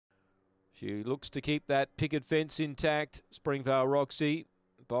She looks to keep that picket fence intact. Springvale Roxy,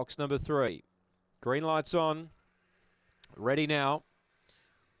 box number 3. Green lights on. Ready now.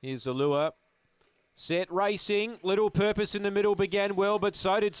 Here's the lure. Set racing. Little Purpose in the middle began well, but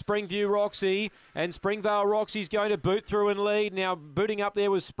so did Springview Roxy. And Springvale Roxy's going to boot through and lead. Now booting up there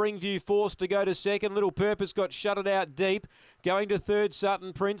was Springview, forced to go to second. Little Purpose got shutted out deep. Going to third,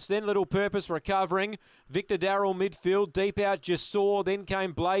 Sutton Prince. Then Little Purpose recovering. Victor Darrell midfield. Deep out, Jasaw. Then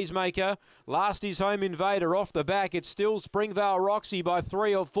came Blazemaker. Last is Home Invader off the back. It's still Springvale Roxy by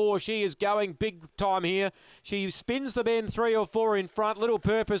 3 or 4. She is going big time here. She spins the bend 3 or 4 in front. Little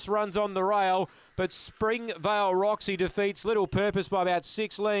Purpose runs on the rail. But Springvale Roxy defeats Little Purpose by about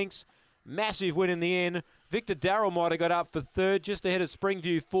 6 lengths. Massive win in the end. Victor Darrell might have got up for third, just ahead of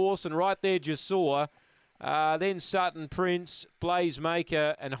Springview Force, and right there Jasaw. Then Sutton Prince,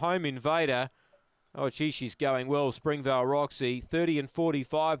 Blazemaker, and Home Invader. Oh, gee, she's going well. Springvale Roxy, 30 and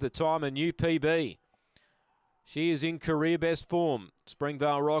 45 the time, a new PB. She is in career best form,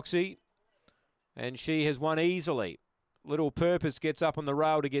 Springvale Roxy, and she has won easily. Little Purpose gets up on the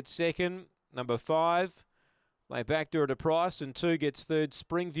rail to get second. Number 5, they backed her at a price, and 2 gets third.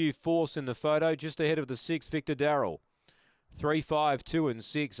 Springview Force in the photo, just ahead of the 6, Victor Darrell. 3, 5, 2 and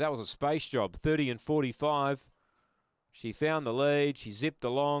 6. That was a space job, 30 and 45. She found the lead. She zipped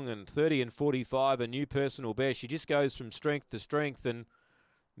along, and 30 and 45, a new personal best. She just goes from strength to strength, and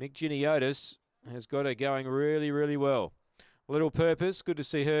Mick Giniotis has got her going really, really well. Little Purpose, good to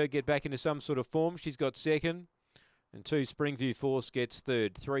see her get back into some sort of form. She's got second. And 2, Springview Force gets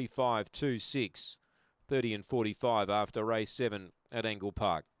third. 3, 5, 2, 6. 30 and 45 after race 7 at Angle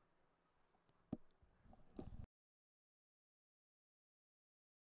Park.